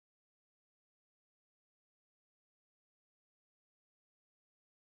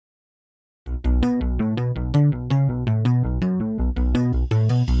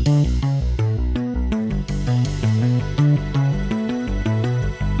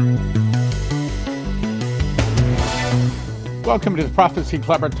Welcome to the Prophecy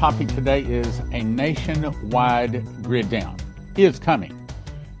Club. Our topic today is a nationwide grid down is coming.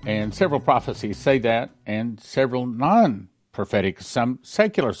 And several prophecies say that, and several non-prophetic, some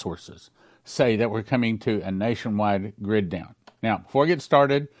secular sources say that we're coming to a nationwide grid down. Now, before I get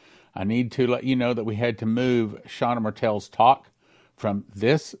started, I need to let you know that we had to move Shauna Martell's talk from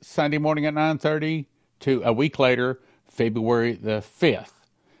this Sunday morning at 9:30 to a week later, February the 5th.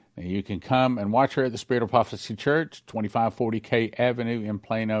 Now, you can come and watch her at the Spirit of Prophecy Church, 2540 K Avenue in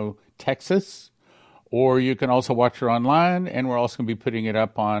Plano, Texas. Or you can also watch her online, and we're also going to be putting it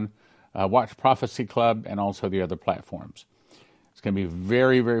up on Watch Prophecy Club and also the other platforms. It's going to be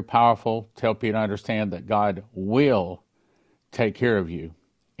very, very powerful to help you to understand that God will take care of you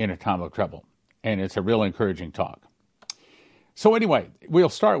in a time of trouble. And it's a real encouraging talk. So anyway, we'll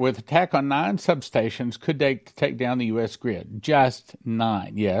start with attack on 9 substations could take down the U.S. grid. Just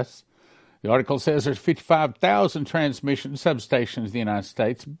 9, yes. The article says there's 55,000 transmission substations in the United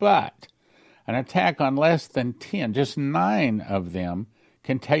States, but an attack on less than 10, just 9 of them,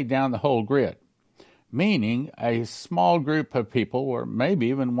 can take down the whole grid. Meaning a small group of people, or maybe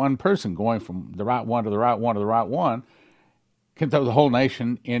even one person going from the right one to the right one to the right one, can throw the whole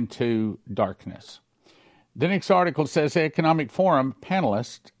nation into darkness. The next article says the Economic Forum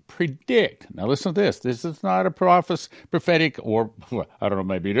panelists predict. Now listen to this. This is not a prophetic, or I don't know,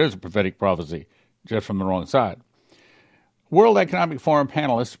 maybe it is a prophetic prophecy, just from the wrong side. World Economic Forum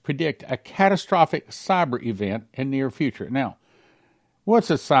panelists predict a catastrophic cyber event in near future. Now, what's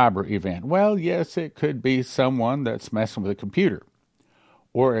a cyber event? Well, yes, it could be someone that's messing with a computer.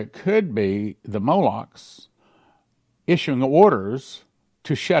 Or it could be the Molochs issuing orders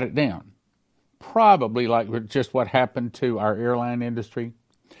to shut it down. Probably like just what happened to our airline industry.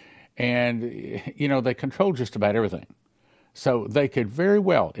 And, you know, they control just about everything. So they could very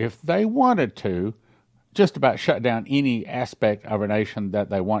well, if they wanted to, just about shut down any aspect of a nation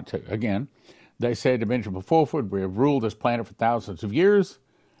that they want to. Again, they said to Benjamin Fulford, we have ruled this planet for thousands of years,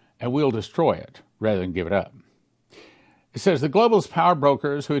 and we'll destroy it rather than give it up. It says the globalist power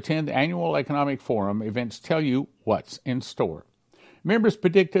brokers who attend the annual Economic Forum events tell you what's in store. Members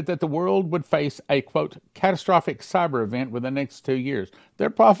predicted that the world would face a, quote, catastrophic cyber event within the next 2 years.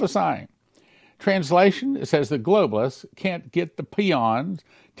 They're prophesying. Translation, it says the globalists can't get the peons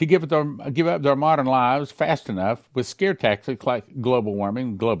to give up their modern lives fast enough with scare tactics like global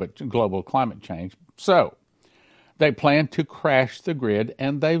warming, global climate change. So they plan to crash the grid,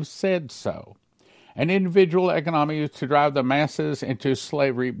 and they've said so. An individual economy is to drive the masses into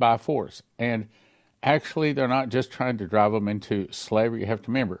slavery by force. And actually, they're not just trying to drive them into slavery. You have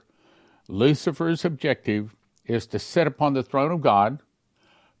to remember, Lucifer's objective is to sit upon the throne of God,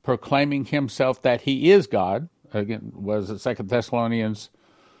 proclaiming himself that he is God. Again, was it 2 Thessalonians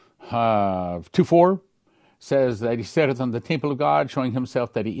 2:4? Says that he sitteth on the temple of God, showing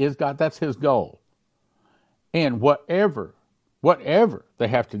himself that he is God. That's his goal. And whatever they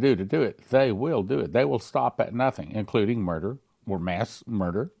have to do it, they will do it. They will stop at nothing, including murder or mass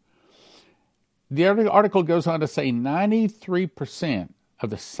murder. The article goes on to say 93% of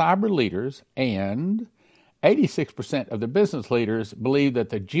the cyber leaders and 86% of the business leaders believe that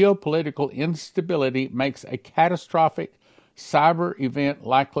the geopolitical instability makes a catastrophic cyber event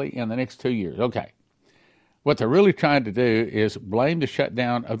likely in the next 2 years. Okay. What they're really trying to do is blame the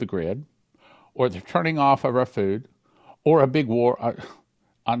shutdown of the grid, or the turning off of our food, or a big war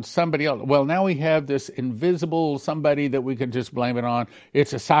on somebody else. Well, now we have this invisible somebody that we can just blame it on.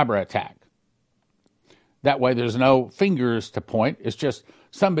 It's a cyber attack. That way there's no fingers to point. It's just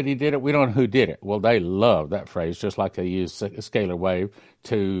somebody did it. We don't know who did it. Well, they love that phrase, just like they use a scalar wave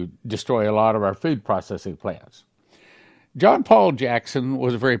to destroy a lot of our food processing plants. John Paul Jackson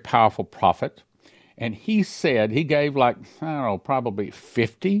was a very powerful prophet, and he said, he gave probably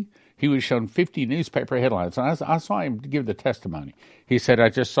 50. He was shown 50 newspaper headlines, and I saw him give the testimony. He said, I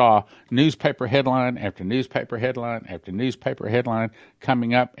just saw newspaper headline after newspaper headline after newspaper headline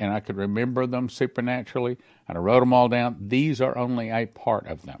coming up, and I could remember them supernaturally, and I wrote them all down. These are only a part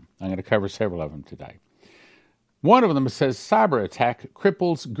of them. I'm going to cover several of them today. One of them says, cyber attack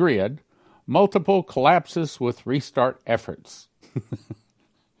cripples grid, multiple collapses with restart efforts.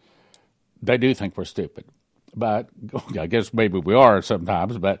 They do think we're stupid, but I guess maybe we are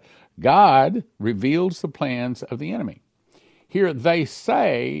sometimes, but God reveals the plans of the enemy. Here they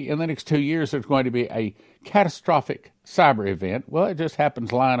say in the next 2 years there's going to be a catastrophic cyber event. Well, it just happens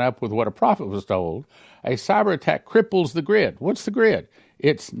to line up with what a prophet was told. A cyber attack cripples the grid. What's the grid?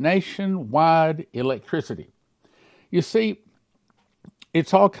 It's nationwide electricity. You see,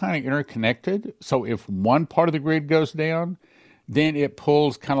 it's all kind of interconnected. So if one part of the grid goes down, then it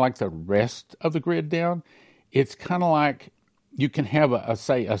pulls kind of like the rest of the grid down. It's kind of like you can have a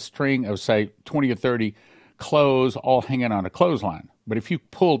string of, say, 20 or 30 clothes all hanging on a clothesline. But if you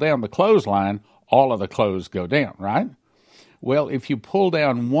pull down the clothesline, all of the clothes go down, right? Well, if you pull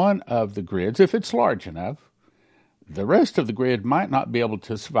down one of the grids, if it's large enough, the rest of the grid might not be able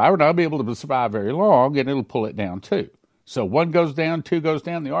to survive, or not be able to survive very long, and it'll pull it down too. So one goes down, two goes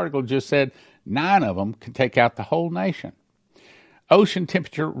down. The article just said 9 of them can take out the whole nation. Ocean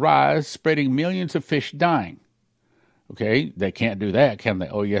temperature rise, spreading millions of fish dying. Okay, they can't do that, can they?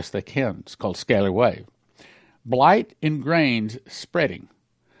 Oh, yes, they can. It's called scalar wave. Blight in grains spreading.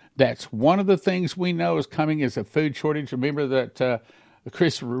 That's one of the things we know is coming is a food shortage. Remember that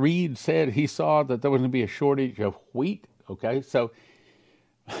Chris Reed said he saw that there was going to be a shortage of wheat. Okay, so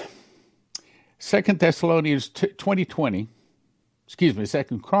 2 Thessalonians 2020,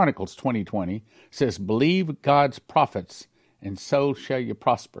 2 Chronicles 20:20 says, believe God's prophets and so shall you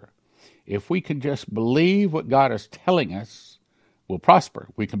prosper. If we can just believe what God is telling us, we'll prosper.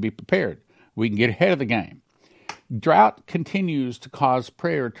 We can be prepared. We can get ahead of the game. Drought continues to cause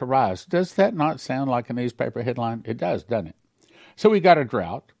prayer to rise. Does that not sound like a newspaper headline? It does, doesn't it? So we got a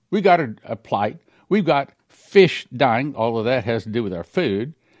drought. We got a plight. We've got fish dying. All of that has to do with our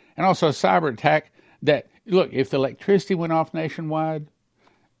food. And also a cyber attack that, look, if the electricity went off nationwide,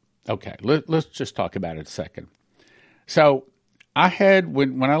 okay, let's just talk about it a second. So I had,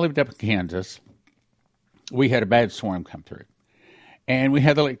 when I lived up in Kansas, we had a bad storm come through. And we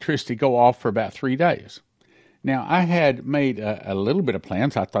had the electricity go off for about 3 days. Now, I had made a little bit of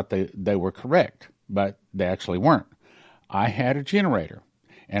plans. I thought they were correct, but they actually weren't. I had a generator,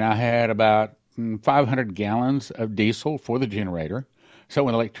 and I had about 500 gallons of diesel for the generator. So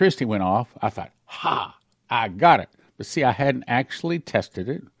when electricity went off, I thought, I got it. But see, I hadn't actually tested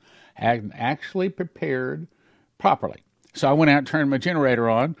it, hadn't actually prepared properly. So I went out and turned my generator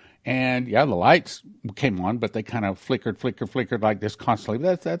on, and yeah, the lights came on, but they kind of flickered like this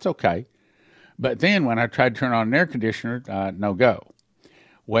constantly. That's okay. But then when I tried to turn on an air conditioner, no go.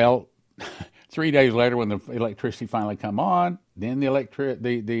 Well, 3 days later when the electricity finally come on, then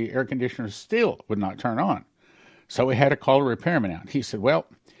the air conditioner still would not turn on. So we had to call a repairman out. He said,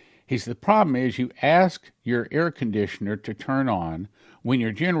 the problem is you ask your air conditioner to turn on when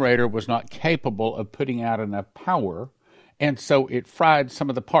your generator was not capable of putting out enough power, and so it fried some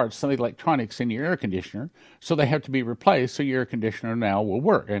of the parts, some of the electronics in your air conditioner, so they have to be replaced so your air conditioner now will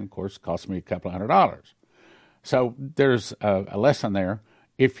work. And, of course, it cost me a couple $100. So there's a lesson there.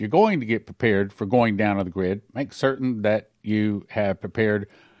 If you're going to get prepared for going down on the grid, make certain that you have prepared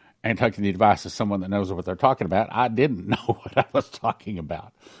and taken the advice of someone that knows what they're talking about. I didn't know what I was talking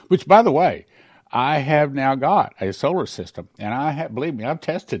about, which, by the way, I have now got a solar system, and believe me, I've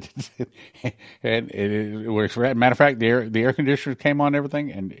tested it, and it works. As a matter of fact, the air conditioner came on and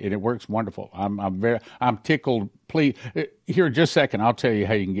everything, and it works wonderful. I'm tickled. Please, here in just a second, I'll tell you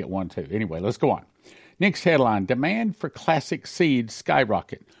how you can get one too. Anyway, let's go on. Next headline: demand for Classic Seeds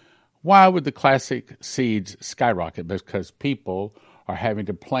skyrocket. Why would the Classic Seeds skyrocket? Because people are having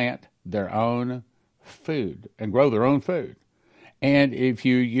to plant their own food and grow their own food. And if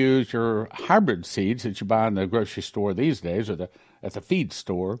you use your hybrid seeds that you buy in the grocery store these days or at the feed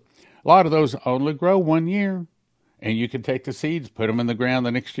store, a lot of those only grow 1 year. And you can take the seeds, put them in the ground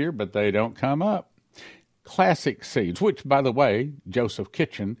the next year, but they don't come up. Classic Seeds, which, by the way, Joseph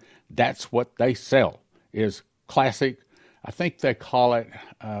Kitchen, that's what they sell, is classic. I think they call it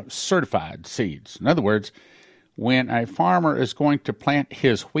certified seeds. In other words, when a farmer is going to plant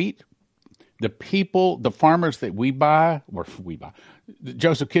his wheat, the farmers that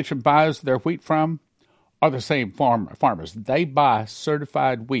Joseph Kitchen buys their wheat from are the same farmers. They buy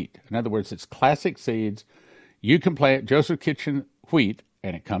certified wheat. In other words, it's Classic Seeds. You can plant Joseph Kitchen wheat,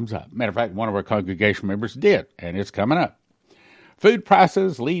 and it comes up. Matter of fact, one of our congregation members did, and it's coming up. Food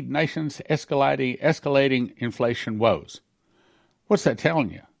prices lead nations escalating inflation woes. What's that telling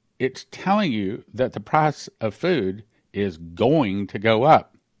you? It's telling you that the price of food is going to go up.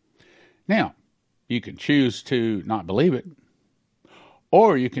 Now, you can choose to not believe it,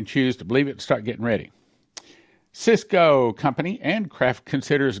 or you can choose to believe it and start getting ready. Cisco Company and Kraft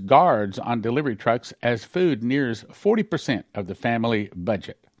considers guards on delivery trucks as food nears 40% of the family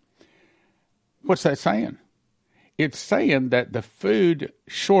budget. What's that saying? It's saying that the food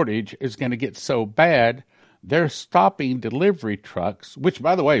shortage is going to get so bad, they're stopping delivery trucks, which,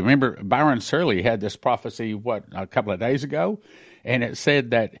 by the way, remember Byron Surley had this prophecy, a couple of days ago? And it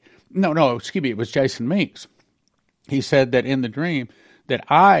said that, it was Jason Meeks. He said that in the dream that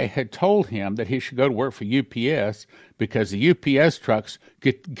I had told him that he should go to work for UPS because the UPS trucks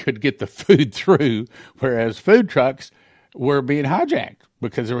could get the food through, whereas food trucks were being hijacked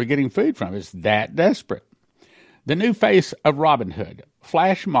because they were getting food from it. It's that desperate. The new face of Robin Hood.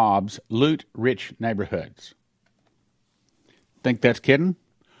 Flash mobs loot rich neighborhoods. Think that's kidding?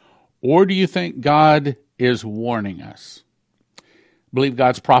 Or do you think God is warning us? Believe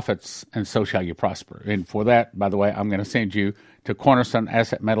God's prophets, and so shall you prosper. And for that, by the way, I'm going to send you to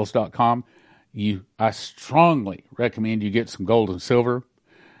cornerstoneassetmetals.com. I strongly recommend you get some gold and silver.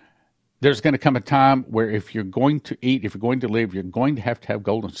 There's going to come a time where if you're going to eat, if you're going to live, you're going to have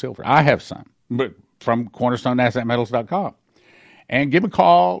gold and silver. I have some, but from cornerstoneassetmetals.com. And give a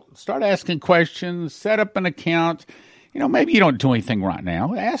call, start asking questions, set up an account. Maybe you don't do anything right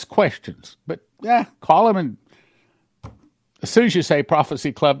now. Ask questions, but call them, and as soon as you say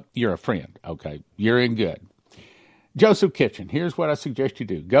Prophecy Club, you're a friend. Okay, you're in good. Joseph Kitchen, here's what I suggest you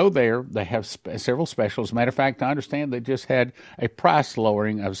do. Go there. They have several specials. As a matter of fact, I understand they just had a price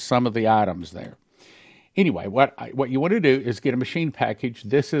lowering of some of the items there. Anyway, what you want to do is get a machine package.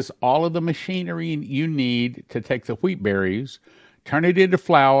 This is all of the machinery you need to take the wheat berries, turn it into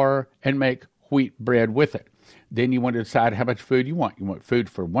flour, and make wheat bread with it. Then you want to decide how much food you want. You want food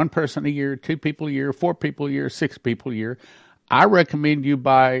for one person a year, 2 people a year, 4 people a year, 6 people a year. I recommend you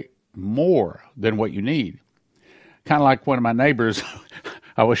buy more than what you need. Kind of like one of my neighbors,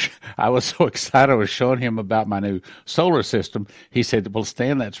 I was so excited. I was showing him about my new solar system. He said, "Well,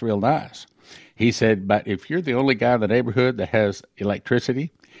 Stan, that's real nice." He said, "But if you're the only guy in the neighborhood that has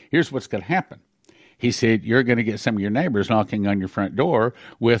electricity, here's what's going to happen." He said, "You're going to get some of your neighbors knocking on your front door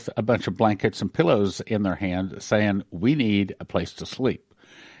with a bunch of blankets and pillows in their hand saying, 'We need a place to sleep.'"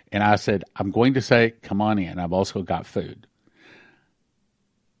 And I said, "I'm going to say, come on in. I've also got food.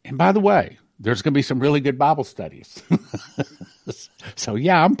 And by the way, there's going to be some really good Bible studies." So,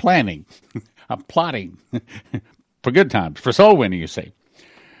 I'm planning. I'm plotting for good times, for soul winning, you see.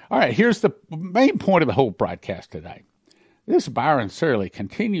 All right, here's the main point of the whole broadcast today. This Byron Surley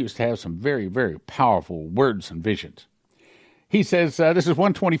continues to have some very, very powerful words and visions. He says, this is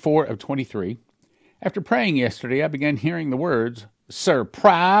 124 of 23. After praying yesterday, I began hearing the words,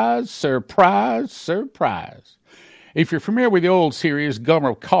 "Surprise, surprise, surprise." If you're familiar with the old series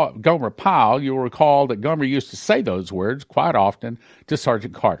Gomer Pyle, you'll recall that Gomer used to say those words quite often to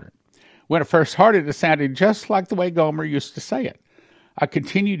Sergeant Carter. When I first heard it, it sounded just like the way Gomer used to say it. I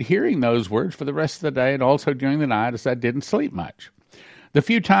continued hearing those words for the rest of the day and also during the night as I didn't sleep much. The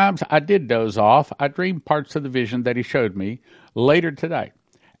few times I did doze off, I dreamed parts of the vision that he showed me later today.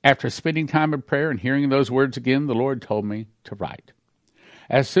 After spending time in prayer and hearing those words again, the Lord told me to write.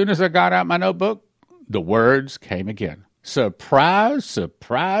 As soon as I got out my notebook, the words came again. Surprise,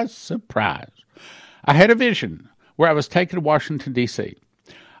 surprise, surprise. I had a vision where I was taken to Washington, D.C.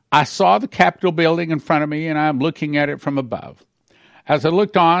 I saw the Capitol building in front of me, and I'm looking at it from above. As I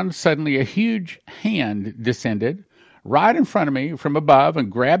looked on, suddenly a huge hand descended right in front of me from above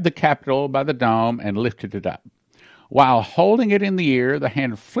and grabbed the Capitol by the dome and lifted it up. While holding it in the air, the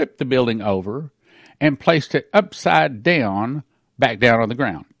hand flipped the building over and placed it upside down, back down on the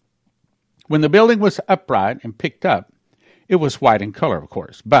ground. When the building was upright and picked up, it was white in color, of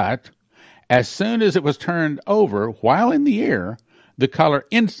course. But as soon as it was turned over while in the air, the color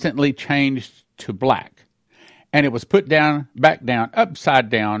instantly changed to black. And it was put down, back down, upside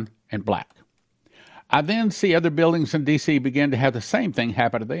down, and black. I then see other buildings in D.C. begin to have the same thing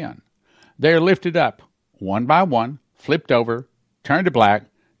happen to them. They are lifted up, one by one, flipped over, turned to black,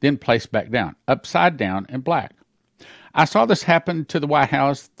 then placed back down, upside down, and black. I saw this happen to the White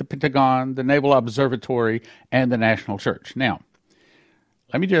House, the Pentagon, the Naval Observatory, and the National Church. Now,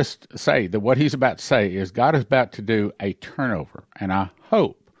 let me just say that what he's about to say is God is about to do a turnover, and I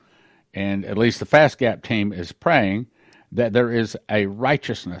hope, and at least the Fast Gap team is praying, that there is a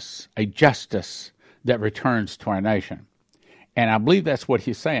righteousness, a justice that returns to our nation. And I believe that's what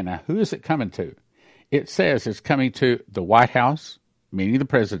he's saying. Now, who is it coming to? It says it's coming to the White House, meaning the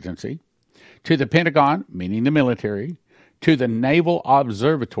presidency, to the Pentagon, meaning the military, to the Naval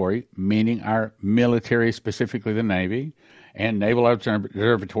Observatory, meaning our military, specifically the Navy, and Naval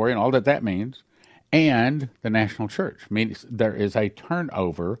Observatory, and all that means, and the National Church. Means there is a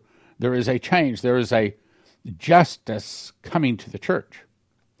turnover, there is a change, there is a justice coming to the church.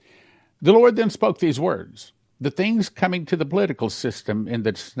 The Lord then spoke these words: the things coming to the political system in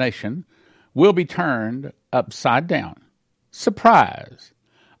this nation will be turned upside down. Surprise!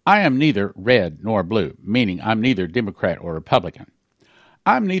 I am neither red nor blue, meaning I'm neither Democrat or Republican.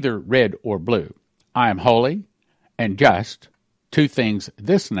 I'm neither red or blue. I am holy and just, two things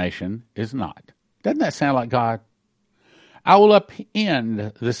this nation is not. Doesn't that sound like God? I will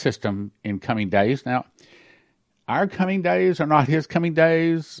upend the system in coming days. Now, our coming days are not his coming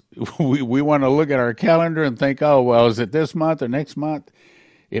days. We want to look at our calendar and think, oh, well, is it this month or next month?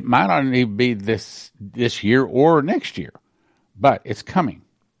 It might not even be this year or next year, but it's coming.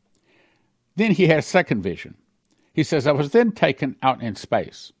 Then he had a second vision. He says, I was then taken out in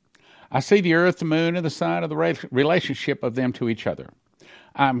space. I see the earth, the moon, and the sun, and the relationship of them to each other.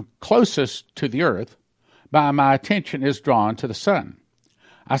 I'm closest to the earth, but my attention is drawn to the sun.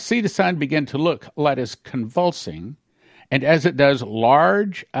 I see the sun begin to look like it's convulsing, and as it does,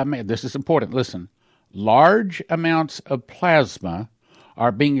 this is important, listen, large amounts of plasma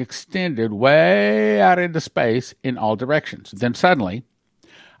are being extended way out into space in all directions. Then suddenly,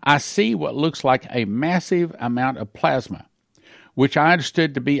 I see what looks like a massive amount of plasma, which I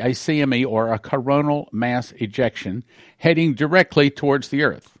understood to be a CME, or a coronal mass ejection, heading directly towards the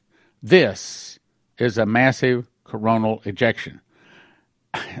Earth. This is a massive coronal ejection.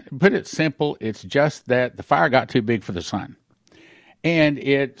 Put it simple, it's just that the fire got too big for the sun, and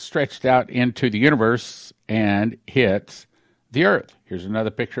it stretched out into the universe and hit the Earth. Here's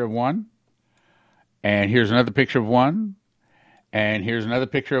another picture of one, and here's another picture of one, and here's another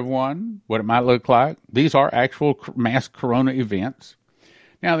picture of one, what it might look like. These are actual mass corona events.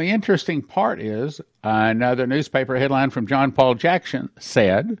 Now, the interesting part is another newspaper headline from John Paul Jackson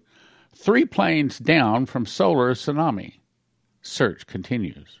said, 3 planes down from solar tsunami. Search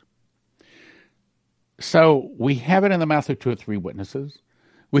continues. So we have it in the mouth of 2 or 3 witnesses.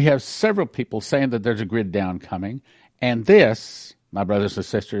 We have several people saying that there's a grid down coming. And this, my brothers and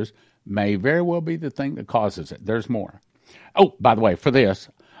sisters, may very well be the thing that causes it. There's more. Oh, by the way, for this,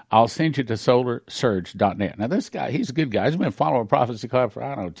 I'll send you to solarsurge.net. Now, this guy, he's a good guy. He's been following Prophecy Club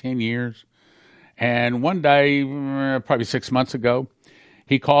for, 10 years. And one day, probably 6 months ago,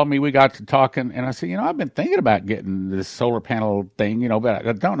 he called me. We got to talking, and I said, I've been thinking about getting this solar panel thing, but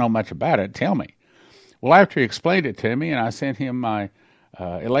I don't know much about it. Tell me. Well, after he explained it to me, and I sent him my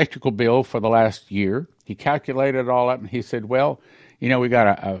electrical bill for the last year, he calculated it all up, and he said, well, we got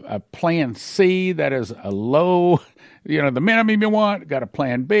a plan C that is a low, the minimum you want. Got a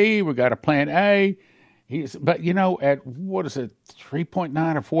plan B. We got a plan A. But at, what is it,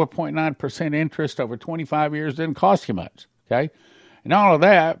 3.9 or 4.9% interest over 25 years didn't cost you much, okay? And all of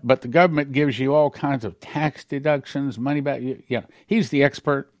that, but the government gives you all kinds of tax deductions, money back. He's the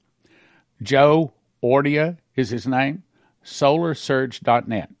expert. Joe Ordia is his name.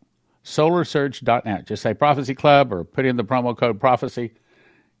 Solarsurge.net. Solarsurge.net. Just say Prophecy Club or put in the promo code Prophecy.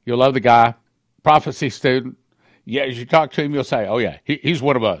 You'll love the guy. Prophecy student. Yeah, as you talk to him, you'll say, oh, yeah, he's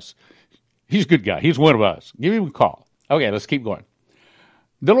one of us. He's a good guy. He's one of us. Give him a call. Okay, let's keep going.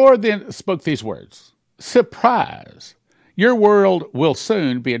 The Lord then spoke these words. Surprise! Your world will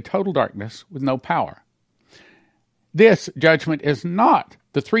soon be in total darkness with no power. This judgment is not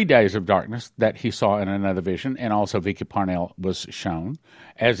the 3 days of darkness that he saw in another vision, and also Vicky Parnell was shown,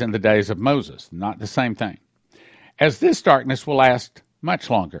 as in the days of Moses. Not the same thing. As this darkness will last much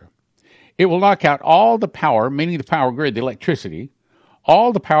longer. It will knock out all the power, meaning the power grid, the electricity,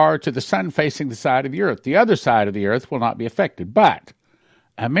 all the power to the sun facing the side of the earth. The other side of the earth will not be affected. But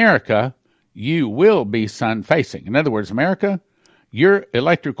America, you will be sun facing. In other words, America, your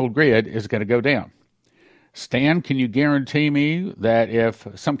electrical grid is going to go down. Stan, can you guarantee me that if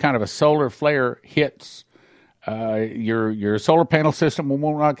some kind of a solar flare hits your solar panel system, we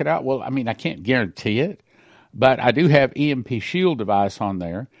won't knock it out? Well, I can't guarantee it, but I do have EMP shield device on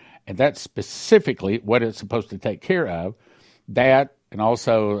there, and that's specifically what it's supposed to take care of. That, and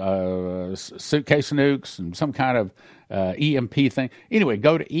also suitcase nukes and some kind of EMP thing. Anyway,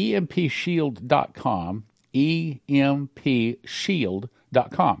 go to empshield.com,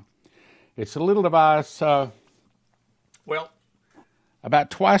 empshield.com. It's a little device, about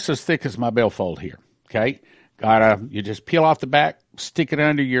twice as thick as my billfold here, okay? You just peel off the back, stick it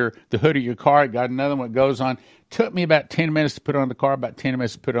under the hood of your car. Got another one that goes on. Took me about 10 minutes to put it on the car, about 10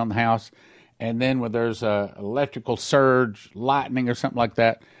 minutes to put it on the house. And then when there's a electrical surge, lightning or something like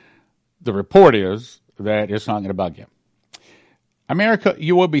that, the report is that it's not going to bug you. America,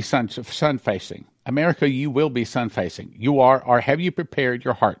 you will be sun-facing. America, you will be sun-facing. You are, or have you prepared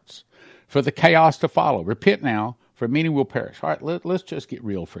your hearts for the chaos to follow? Repent now, for many will perish. All right, let's just get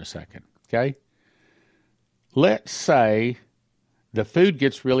real for a second, okay? Let's say the food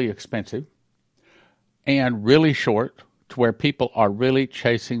gets really expensive and really short to where people are really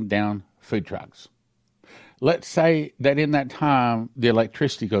chasing down food trucks. Let's say that in that time, the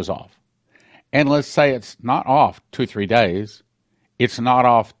electricity goes off. And let's say it's not off 2 or 3 days. It's not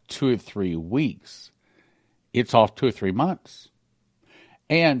off 2 or 3 weeks. It's off 2 or 3 months.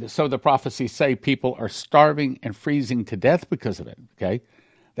 And so the prophecies say people are starving and freezing to death because of it, okay?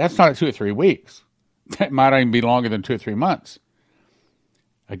 That's not 2 or 3 weeks. That might even be longer than 2 or 3 months.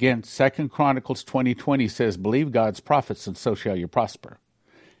 Again, 2 Chronicles 20:20 says, believe God's prophets and so shall you prosper.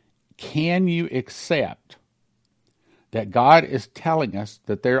 Can you accept that God is telling us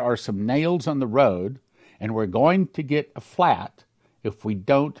that there are some nails on the road and we're going to get a flat if we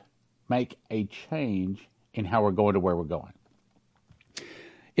don't make a change in how we're going to where we're going?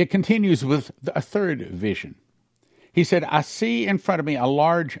 It continues with a third vision. He said, I see in front of me a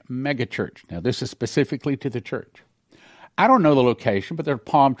large megachurch. Now, this is specifically to the church. I don't know the location, but there are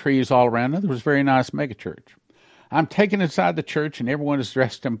palm trees all around it. There was a very nice megachurch. I'm taken inside the church, and everyone is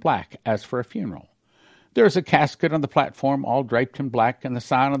dressed in black, as for a funeral. There is a casket on the platform, all draped in black, and the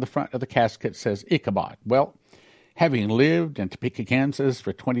sign on the front of the casket says Ichabod. Well, having lived in Topeka, Kansas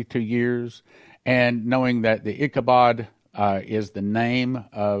for 22 years, and knowing that the Ichabod is the name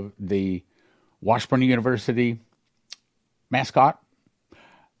of the Washburn University mascot,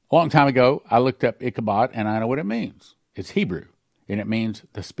 a long time ago, I looked up Ichabod, and I know what it means. It's Hebrew, and it means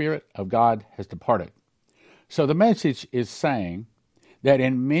the Spirit of God has departed. So the message is saying that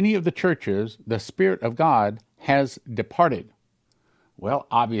in many of the churches, the Spirit of God has departed. Well,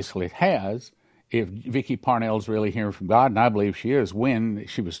 obviously it has. If Vicki Parnell's really hearing from God, and I believe she is, when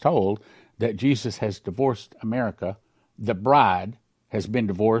she was told that Jesus has divorced America, the bride has been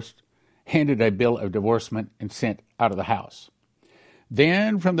divorced, handed a bill of divorcement, and sent out of the house.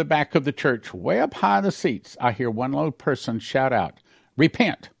 Then from the back of the church, way up high in the seats, I hear one low person shout out,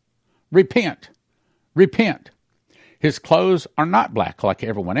 repent, repent, repent. His clothes are not black like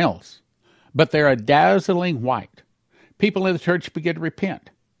everyone else, but they're a dazzling white. People in the church begin to repent,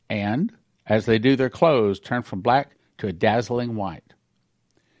 and as they do, their clothes turn from black to a dazzling white.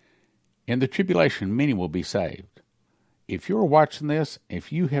 In the tribulation, many will be saved. If you're watching this,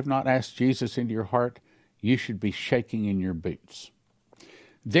 if you have not asked Jesus into your heart, you should be shaking in your boots.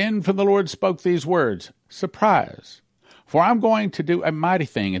 Then from the Lord spoke these words, surprise, for I'm going to do a mighty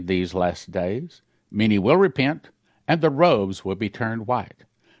thing in these last days. Many will repent, and the robes will be turned white.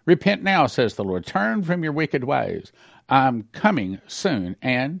 Repent now, says the Lord. Turn from your wicked ways. I'm coming soon,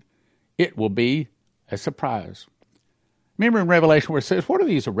 and it will be a surprise. Remember in Revelation where it says, what are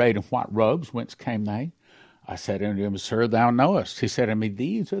these arrayed in white robes? Whence came they? I said unto him, Sir, thou knowest. He said unto me,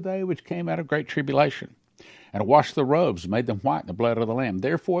 these are they which came out of great tribulation, and washed the robes, and made them white in the blood of the Lamb.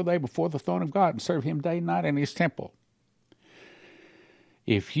 Therefore they before the throne of God, and serve him day and night in his temple.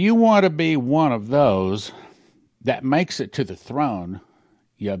 If you want to be one of those that makes it to the throne,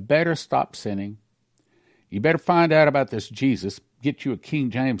 you better stop sinning. You better find out about this Jesus. Get you a King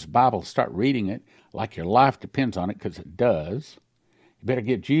James Bible. Start reading it like your life depends on it, because it does. You better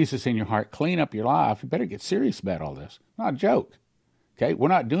get Jesus in your heart. Clean up your life. You better get serious about all this. Not a joke. Okay? We're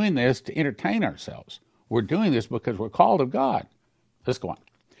not doing this to entertain ourselves. We're doing this because we're called of God. Let's go on.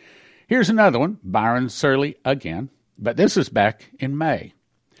 Here's another one. Byron Surley again. But this is back in May.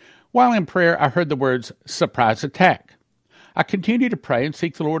 While in prayer, I heard the words, surprise attack. I continued to pray and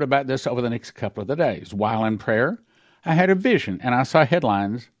seek the Lord about this over the next couple of the days. While in prayer, I had a vision, and I saw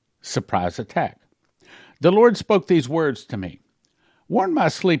headlines, surprise attack. The Lord spoke these words to me. Warn my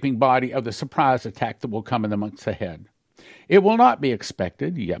sleeping body of the surprise attack that will come in the months ahead. It will not be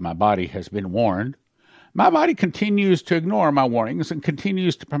expected, yet my body has been warned. My body continues to ignore my warnings and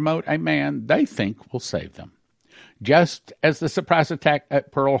continues to promote a man they think will save them. Just as the surprise attack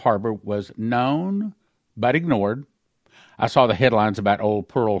at Pearl Harbor was known but ignored, I saw the headlines about old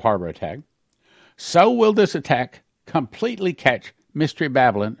Pearl Harbor attack, so will this attack completely catch Mystery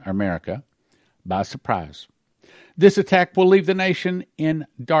Babylon, America, by surprise. This attack will leave the nation in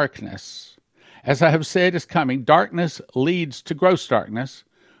darkness. As I have said is coming, darkness leads to gross darkness,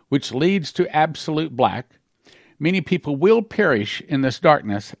 which leads to absolute black. Many people will perish in this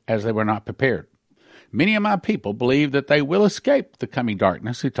darkness as they were not prepared. Many of my people believe that they will escape the coming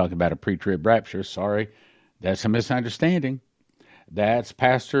darkness. He's talking about a pre-trib rapture. Sorry, that's a misunderstanding. That's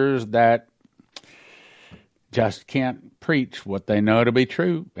pastors that just can't preach what they know to be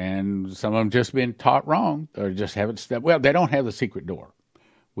true, and some of them just been taught wrong or just haven't stepped. Well, they don't have the secret door,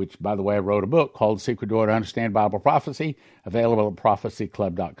 which, by the way, I wrote a book called Secret Door to Understand Bible Prophecy, available at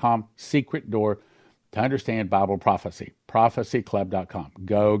prophecyclub.com. Secret Door to Understand Bible Prophecy, prophecyclub.com.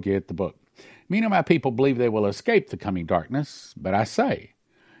 Go get the book. Many of my people believe they will escape the coming darkness, but I say,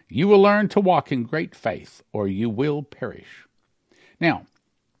 you will learn to walk in great faith, or you will perish. Now,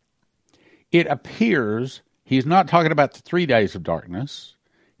 it appears he's not talking about the 3 days of darkness.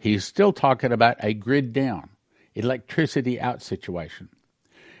 He's still talking about a grid down, electricity out situation.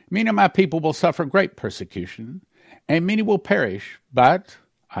 Many of my people will suffer great persecution, and many will perish, but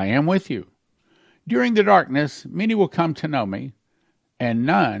I am with you. During the darkness, many will come to know me, and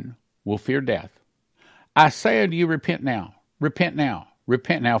none will fear death. I say unto you, repent now, repent now,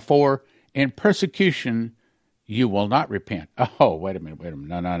 repent now, for in persecution you will not repent. Oh, wait a minute.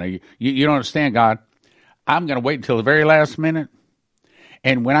 No. You don't understand, God. I'm going to wait until the very last minute.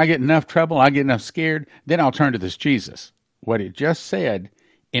 And when I get enough trouble, I get enough scared, then I'll turn to this Jesus. What it just said,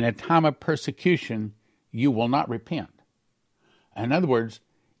 in a time of persecution, you will not repent. In other words,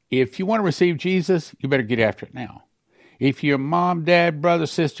 if you want to receive Jesus, you better get after it now. If your mom, dad, brother,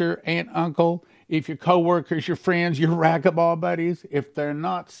 sister, aunt, uncle, if your coworkers, your friends, your racquetball buddies, if they're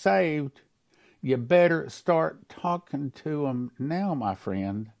not saved, you better start talking to them now, my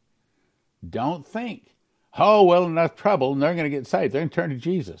friend. Don't think, oh, well, enough trouble and they're going to get saved. They're going to turn to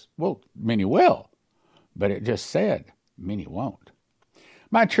Jesus. Well, many will, but it just said many won't.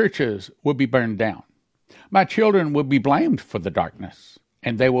 My churches will be burned down. My children will be blamed for the darkness,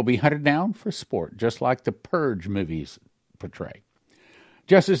 and they will be hunted down for sport, just like the Purge movies portray.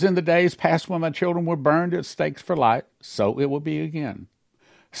 Just as in the days past when my children were burned at stakes for light, so it will be again.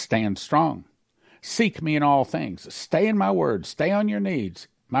 Stand strong. Seek me in all things. Stay in my word. Stay on your knees.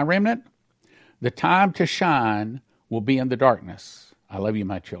 My remnant, the time to shine will be in the darkness. I love you,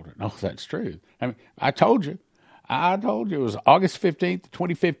 my children. Oh, that's true. I told you. It was August 15th,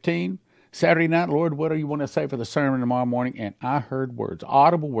 2015, Saturday night. Lord, what do you want to say for the sermon tomorrow morning? And I heard words,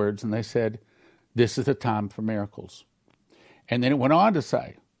 audible words, and they said, this is the time for miracles. And then it went on to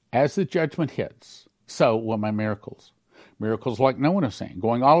say, as the judgment hits, so will my miracles. Miracles like no one has seen,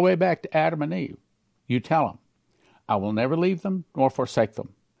 going all the way back to Adam and Eve. You tell them, I will never leave them nor forsake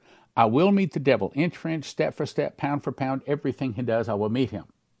them. I will meet the devil inch for inch, step for step, pound for pound, everything he does, I will meet him.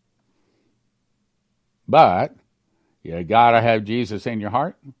 But you got to have Jesus in your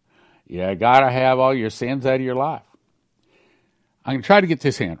heart. You got to have all your sins out of your life. I'm going to try to get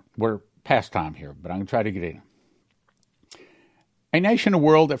this in. We're past time here, but I'm going to try to get in. A nation, a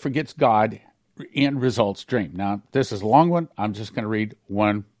world that forgets God in results dream. Now, this is a long one. I'm just going to read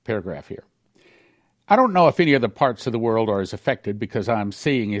one paragraph here. I don't know if any other parts of the world are as affected because I'm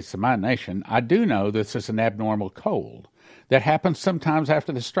seeing it's in my nation. I do know this is an abnormal cold that happens sometimes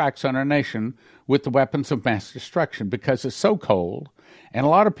after the strikes on our nation with the weapons of mass destruction because it's so cold and a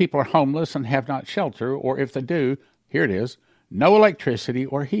lot of people are homeless and have not shelter, or if they do, here it is, no electricity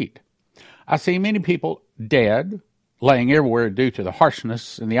or heat. I see many people dead, laying everywhere due to the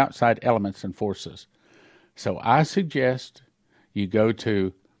harshness and the outside elements and forces. So I suggest you go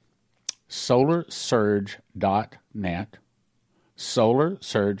to solarsurge.net,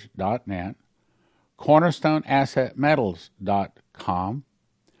 solarsurge.net, cornerstoneassetmetals.com,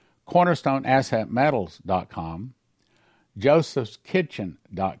 cornerstoneassetmetals.com,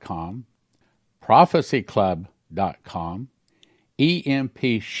 josephskitchen.com, prophecyclub.com,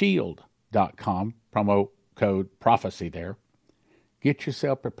 empshield.com, promo code prophecy there. Get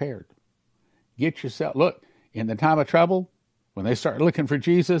yourself prepared. Look, in the time of trouble, when they start looking for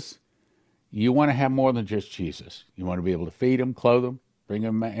Jesus, you want to have more than just Jesus. You want to be able to feed them, clothe them, bring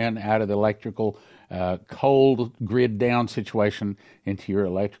them in out of the electrical, cold, grid down situation into your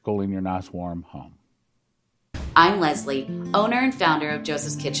electrical in your nice warm home. I'm Leslie, owner and founder of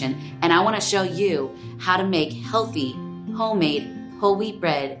Joseph's Kitchen, and I want to show you how to make healthy, homemade, whole wheat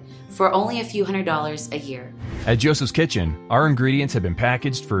bread for only a few $100s a year. At Joseph's Kitchen, our ingredients have been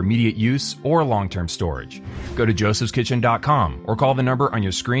packaged for immediate use or long-term storage. Go to josephskitchen.com or call the number on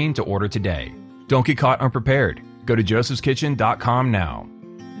your screen to order today. Don't get caught unprepared. Go to josephskitchen.com now.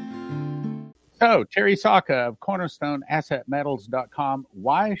 So, Terry Saka of cornerstoneassetmetals.com.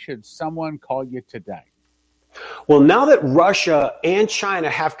 Why should someone call you today? Well, now that Russia and China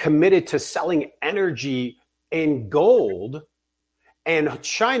have committed to selling energy in gold, and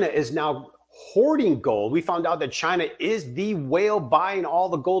China is now hoarding gold, we found out that China is the whale buying all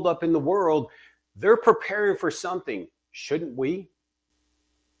the gold up in the world. They're preparing for something. Shouldn't we?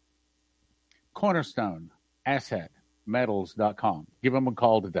 CornerstoneAssetMetals.com. Give them a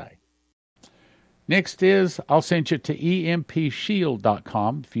call today. Next is, I'll send you to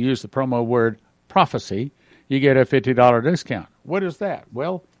empshield.com. If you use the promo word prophecy, you get a $50 discount. What is that?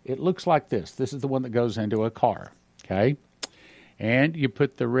 Well, it looks like this. This is the one that goes into a car, okay? And you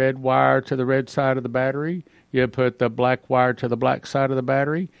put the red wire to the red side of the battery, you put the black wire to the black side of the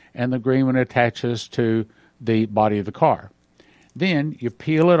battery, and the green one attaches to the body of the car. Then you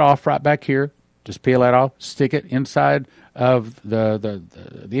peel it off right back here. Just peel that off, stick it inside of the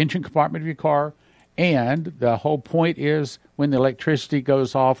engine compartment of your car, and the whole point is when the electricity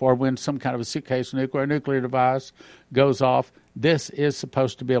goes off or when some kind of a suitcase nuclear device goes off, this is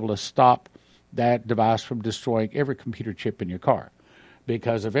supposed to be able to stop that device from destroying every computer chip in your car.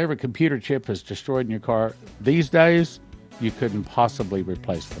 Because if every computer chip is destroyed in your car these days, you couldn't possibly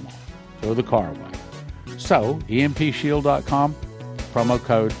replace them all. Throw the car away. So, empshield.com, promo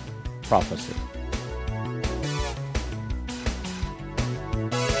code prophecy.